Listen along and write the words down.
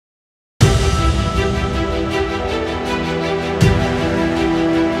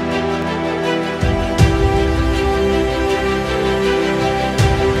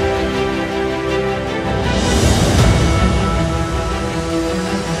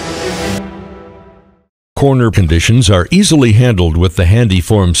corner conditions are easily handled with the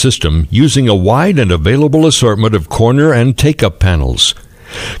HandyForm system using a wide and available assortment of corner and take-up panels.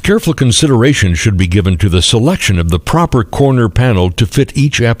 Careful consideration should be given to the selection of the proper corner panel to fit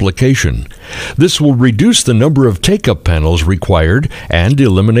each application. This will reduce the number of take-up panels required and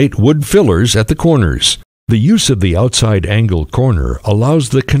eliminate wood fillers at the corners. The use of the outside angle corner allows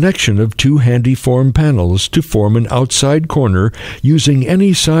the connection of two HandyForm panels to form an outside corner using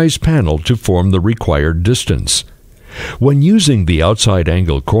any size panel to form the required distance. When using the outside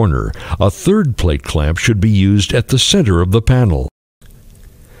angle corner, a third plate clamp should be used at the center of the panel.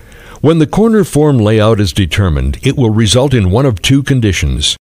 When the corner form layout is determined, it will result in one of two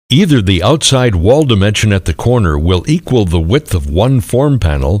conditions. Either the outside wall dimension at the corner will equal the width of one form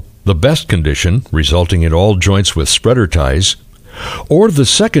panel, the best condition, resulting in all joints with spreader ties, or the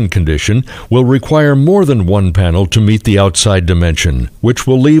second condition will require more than one panel to meet the outside dimension, which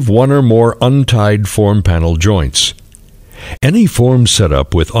will leave one or more untied form panel joints. Any form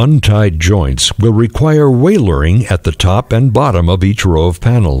setup with untied joints will require wailering at the top and bottom of each row of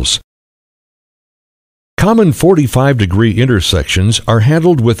panels. Common 45-degree intersections are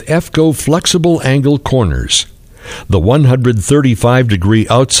handled with EFCO flexible angle corners. The 135-degree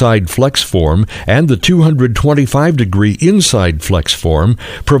outside flex form and the 225-degree inside flex form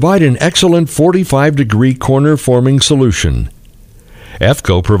provide an excellent 45-degree corner forming solution.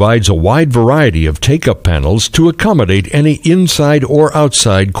 EFCO provides a wide variety of take-up panels to accommodate any inside or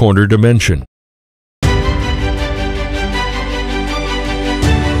outside corner dimension.